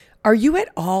Are you at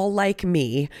all like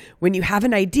me when you have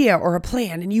an idea or a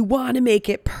plan and you want to make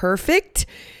it perfect,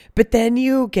 but then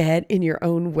you get in your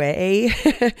own way?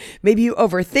 Maybe you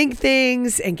overthink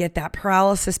things and get that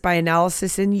paralysis by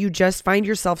analysis and you just find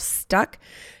yourself stuck.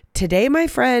 Today, my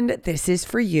friend, this is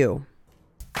for you.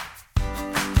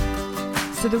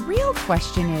 So the real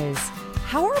question is,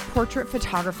 how are portrait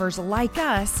photographers like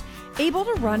us able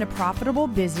to run a profitable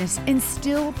business and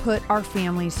still put our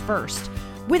families first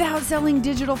without selling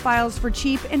digital files for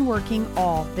cheap and working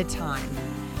all the time?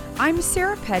 I'm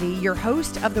Sarah Petty, your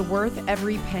host of the Worth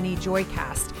Every Penny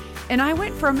Joycast, and I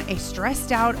went from a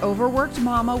stressed out, overworked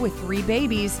mama with 3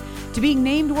 babies to being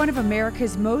named one of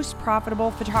America's most profitable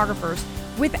photographers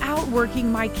without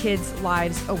working my kids'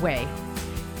 lives away.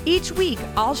 Each week,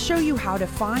 I'll show you how to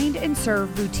find and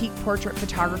serve boutique portrait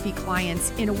photography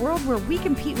clients in a world where we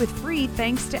compete with free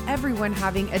thanks to everyone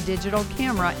having a digital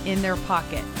camera in their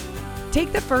pocket.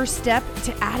 Take the first step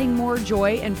to adding more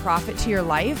joy and profit to your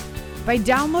life by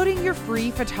downloading your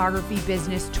free photography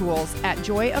business tools at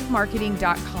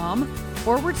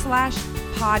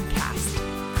joyofmarketing.com/podcast.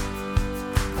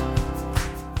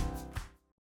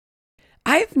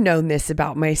 I've known this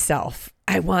about myself.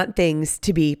 I want things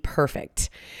to be perfect.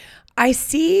 I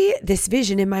see this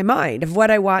vision in my mind of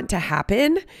what I want to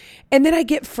happen, and then I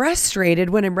get frustrated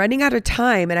when I'm running out of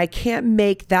time and I can't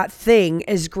make that thing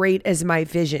as great as my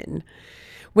vision.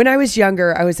 When I was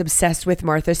younger, I was obsessed with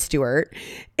Martha Stewart,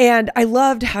 and I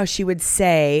loved how she would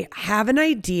say, have an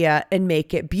idea and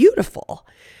make it beautiful.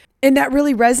 And that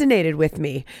really resonated with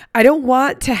me. I don't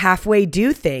want to halfway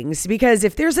do things because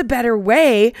if there's a better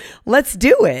way, let's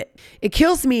do it. It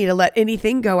kills me to let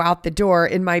anything go out the door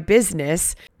in my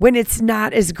business when it's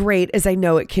not as great as I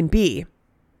know it can be.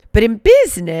 But in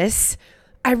business,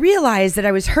 I realized that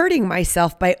I was hurting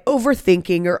myself by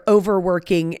overthinking or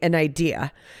overworking an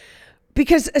idea.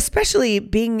 Because especially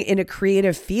being in a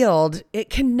creative field, it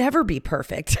can never be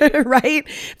perfect, right?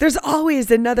 There's always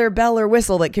another bell or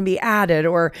whistle that can be added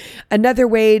or another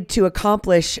way to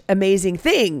accomplish amazing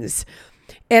things.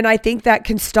 And I think that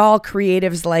can stall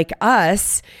creatives like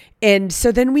us. And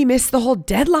so then we miss the whole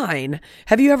deadline.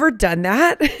 Have you ever done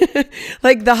that?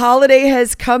 Like the holiday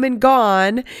has come and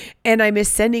gone and I miss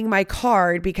sending my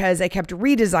card because I kept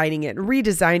redesigning it.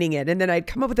 And then I'd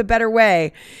come up with a better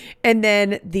way. And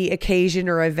then the occasion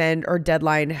or event or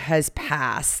deadline has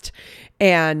passed.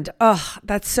 And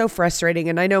that's so frustrating.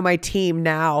 And I know my team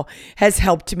now has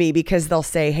helped me because they'll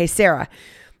say, hey, Sarah,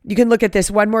 you can look at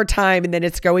this one more time and then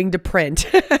it's going to print.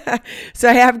 So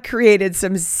I have created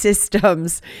some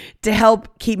systems to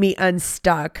help keep me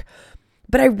unstuck.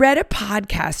 But I read a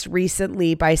podcast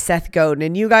recently by Seth Godin,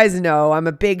 and you guys know I'm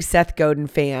a big Seth Godin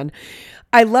fan.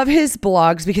 I love his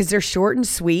blogs because they're short and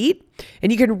sweet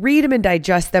and you can read them and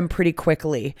digest them pretty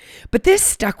quickly. But this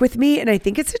stuck with me and I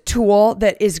think it's a tool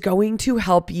that is going to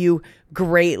help you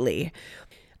greatly.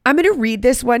 I'm going to read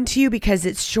this one to you because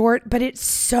it's short, but it's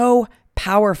so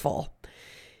powerful.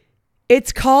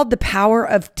 It's called The Power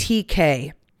of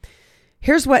TK.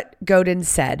 Here's what Godin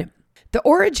said. The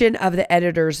origin of the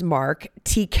editor's mark,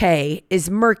 TK, is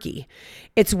murky.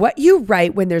 It's what you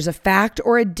write when there's a fact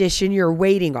or addition you're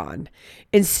waiting on.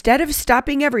 Instead of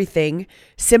stopping everything,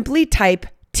 simply type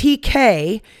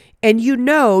TK and you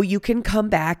know you can come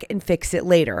back and fix it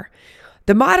later.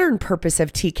 The modern purpose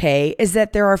of TK is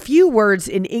that there are few words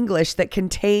in English that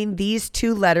contain these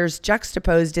 2 letters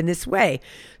juxtaposed in this way.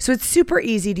 So it's super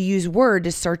easy to use Word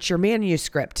to search your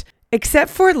manuscript,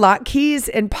 except for lock keys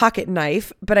and pocket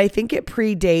knife, but I think it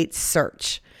predates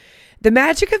search. The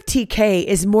magic of TK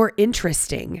is more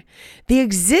interesting. The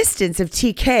existence of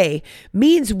TK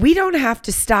means we don't have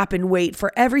to stop and wait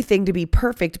for everything to be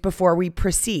perfect before we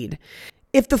proceed.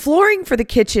 If the flooring for the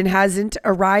kitchen hasn't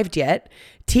arrived yet,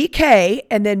 TK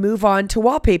and then move on to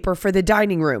wallpaper for the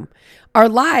dining room. Our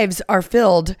lives are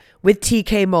filled with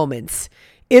TK moments.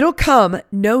 It'll come,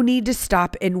 no need to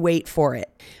stop and wait for it.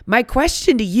 My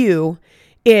question to you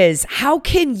is, how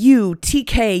can you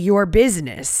TK your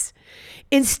business?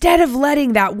 Instead of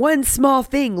letting that one small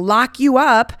thing lock you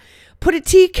up, put a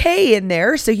TK in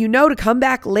there so you know to come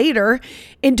back later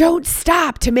and don't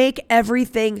stop to make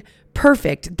everything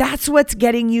perfect. That's what's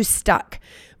getting you stuck.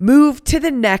 Move to the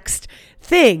next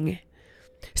thing.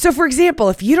 So for example,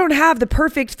 if you don't have the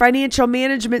perfect financial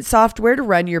management software to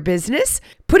run your business,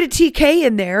 put a TK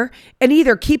in there and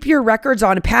either keep your records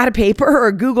on a pad of paper or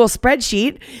a Google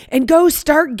spreadsheet and go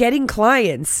start getting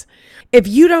clients. If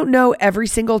you don't know every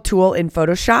single tool in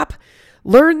Photoshop,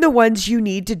 Learn the ones you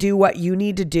need to do what you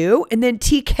need to do, and then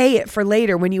TK it for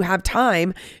later when you have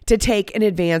time to take an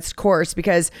advanced course.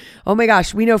 Because, oh my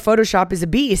gosh, we know Photoshop is a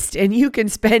beast and you can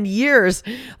spend years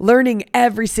learning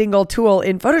every single tool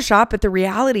in Photoshop. But the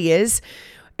reality is,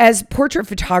 as portrait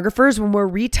photographers, when we're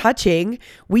retouching,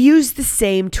 we use the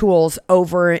same tools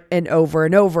over and over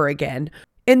and over again.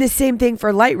 And the same thing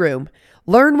for Lightroom.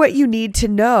 Learn what you need to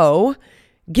know.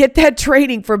 Get that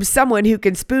training from someone who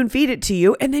can spoon feed it to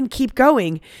you, and then keep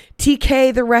going.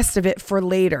 TK the rest of it for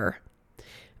later.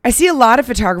 I see a lot of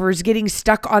photographers getting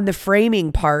stuck on the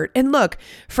framing part. And look,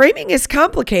 framing is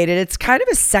complicated. It's kind of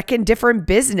a second different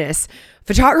business.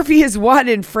 Photography is one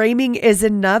and framing is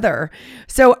another.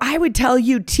 So I would tell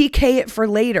you TK it for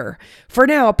later. For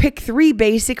now, pick 3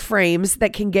 basic frames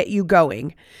that can get you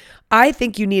going. I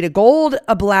think you need a gold,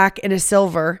 a black, and a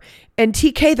silver, and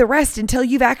TK the rest until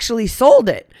you've actually sold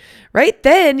it, right?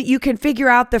 Then you can figure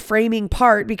out the framing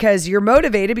part because you're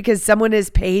motivated because someone has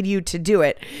paid you to do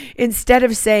it. Instead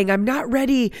of saying, I'm not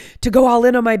ready to go all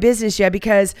in on my business yet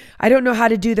because I don't know how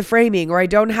to do the framing, or I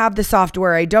don't have the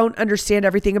software, I don't understand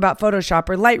everything about Photoshop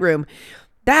or Lightroom.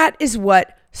 That is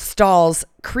what stalls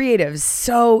creatives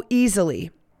so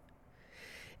easily.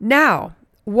 Now,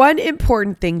 one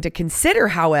important thing to consider,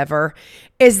 however,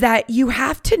 is that you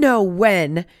have to know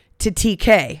when to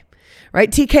TK,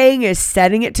 right? TKing is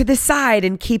setting it to the side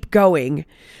and keep going.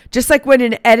 Just like when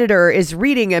an editor is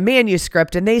reading a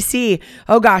manuscript and they see,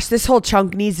 oh gosh, this whole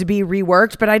chunk needs to be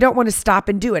reworked, but I don't want to stop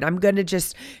and do it. I'm going to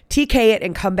just TK it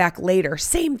and come back later.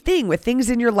 Same thing with things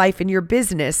in your life and your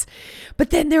business.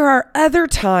 But then there are other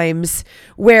times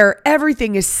where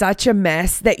everything is such a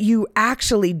mess that you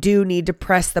actually do need to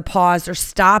press the pause or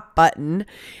stop button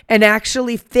and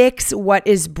actually fix what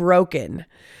is broken.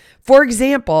 For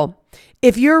example,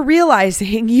 if you're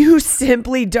realizing you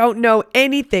simply don't know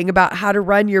anything about how to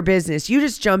run your business, you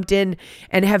just jumped in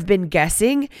and have been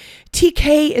guessing,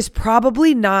 TK is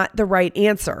probably not the right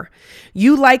answer.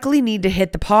 You likely need to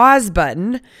hit the pause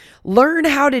button, learn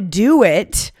how to do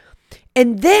it,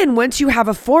 and then once you have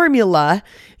a formula,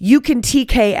 you can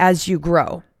TK as you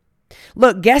grow.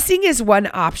 Look, guessing is one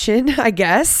option, I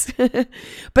guess,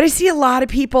 but I see a lot of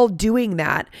people doing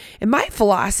that. And my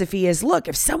philosophy is, look,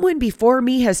 if someone before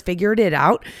me has figured it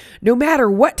out, no matter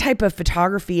what type of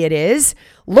photography it is,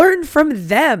 learn from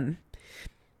them.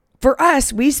 For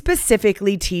us, we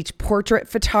specifically teach portrait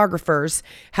photographers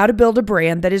how to build a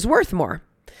brand that is worth more.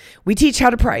 We teach how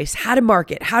to price, how to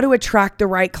market, how to attract the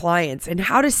right clients, and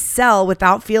how to sell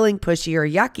without feeling pushy or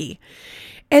yucky.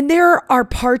 And there are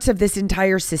parts of this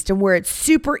entire system where it's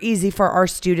super easy for our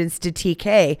students to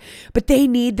TK, but they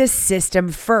need the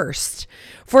system first.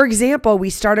 For example, we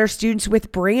start our students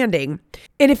with branding.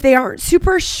 And if they aren't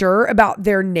super sure about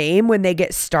their name when they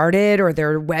get started or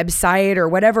their website or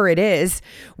whatever it is,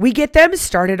 we get them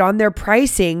started on their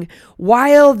pricing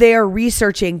while they're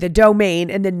researching the domain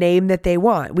and the name that they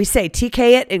want. We say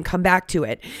TK it and come back to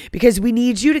it because we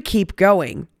need you to keep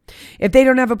going. If they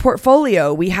don't have a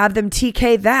portfolio, we have them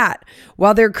TK that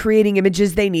while they're creating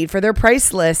images they need for their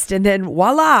price list. And then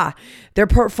voila, their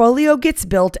portfolio gets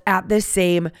built at the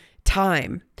same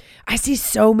time. I see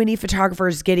so many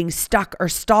photographers getting stuck or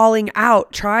stalling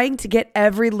out trying to get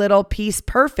every little piece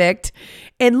perfect.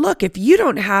 And look, if you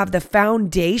don't have the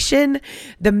foundation,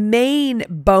 the main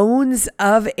bones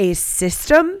of a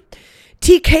system,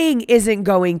 TKing isn't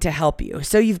going to help you.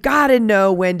 So you've got to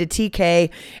know when to TK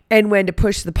and when to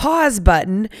push the pause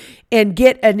button and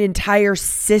get an entire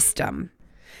system.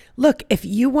 Look, if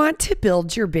you want to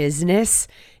build your business,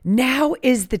 now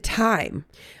is the time.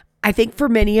 I think for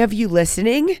many of you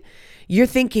listening, you're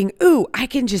thinking, ooh, I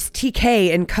can just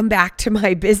TK and come back to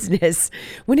my business.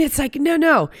 When it's like,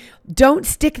 no, don't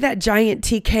stick that giant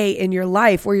TK in your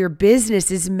life where your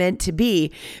business is meant to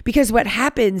be. Because what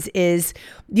happens is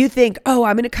you think, oh,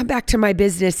 I'm going to come back to my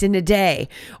business in a day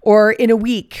or in a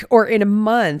week or in a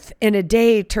month. And a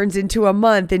day turns into a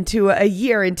month, into a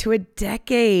year, into a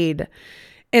decade.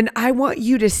 And I want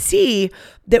you to see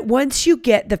that once you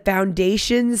get the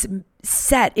foundations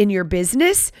set in your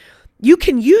business, you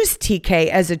can use TK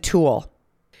as a tool.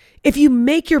 If you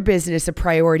make your business a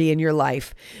priority in your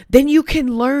life, then you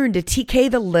can learn to TK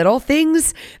the little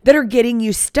things that are getting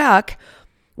you stuck,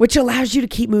 which allows you to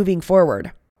keep moving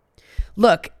forward.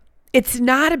 Look, it's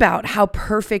not about how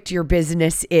perfect your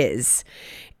business is.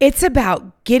 It's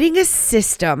about getting a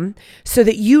system so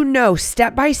that you know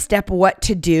step by step what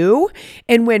to do.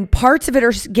 And when parts of it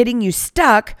are getting you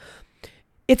stuck,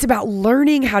 it's about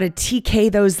learning how to TK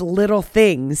those little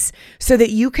things so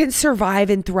that you can survive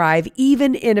and thrive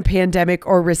even in a pandemic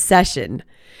or recession.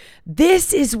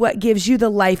 This is what gives you the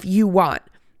life you want.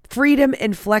 freedom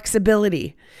and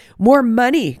flexibility, more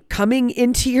money coming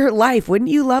into your life. Wouldn't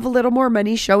you love a little more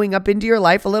money showing up into your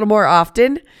life a little more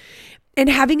often? And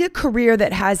having a career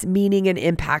that has meaning and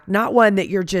impact, not one that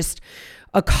you're just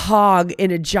a cog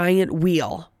in a giant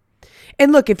wheel.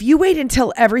 And look, if you wait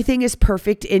until everything is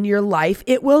perfect in your life,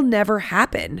 it will never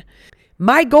happen.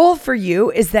 My goal for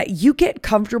you is that you get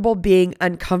comfortable being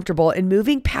uncomfortable and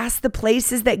moving past the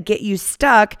places that get you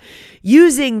stuck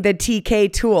using the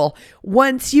TK tool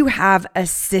once you have a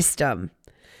system.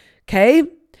 Okay?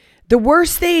 The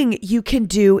worst thing you can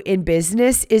do in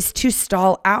business is to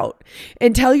stall out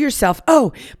and tell yourself,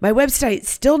 oh, my website's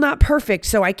still not perfect,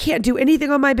 so I can't do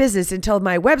anything on my business until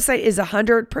my website is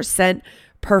 100%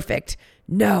 perfect.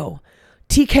 No.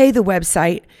 TK the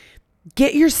website.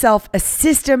 Get yourself a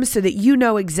system so that you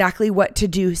know exactly what to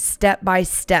do step by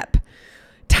step.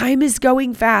 Time is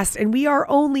going fast and we are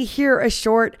only here a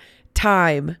short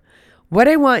time. What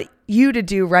I want you to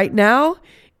do right now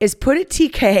is put a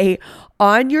TK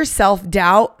on your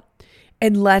self-doubt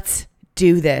and let's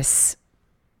do this.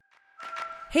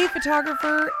 Hey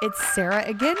photographer, it's Sarah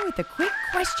again with a quick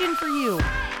question for you.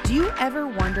 Do you ever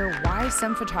wonder why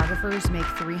some photographers make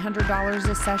 $300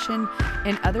 a session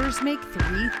and others make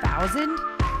 $3,000?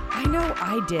 I know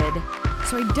I did.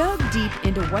 So I dug deep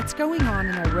into what's going on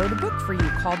and I wrote a book for you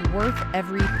called Worth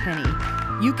Every Penny.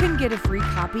 You can get a free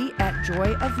copy at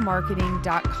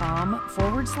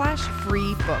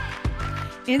joyofmarketing.com/free book.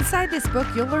 Inside this book,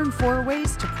 you'll learn 4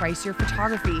 ways to price your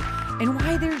photography and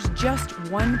why there's just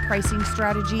one pricing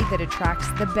strategy that attracts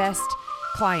the best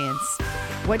clients.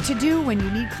 What to do when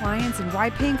you need clients and why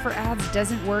paying for ads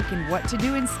doesn't work and what to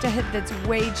do instead that's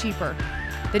way cheaper.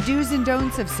 The do's and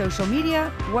don'ts of social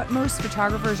media, what most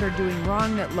photographers are doing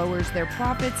wrong that lowers their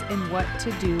profits, and what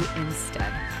to do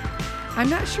instead. I'm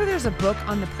not sure there's a book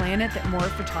on the planet that more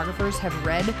photographers have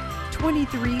read.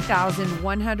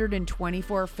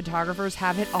 23,124 photographers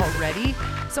have it already,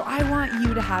 so I want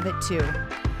you to have it too.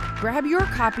 Grab your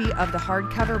copy of the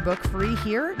hardcover book free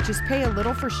here. Just pay a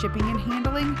little for shipping and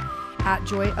handling at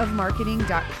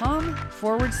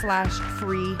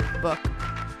joyofmarketing.com/free book.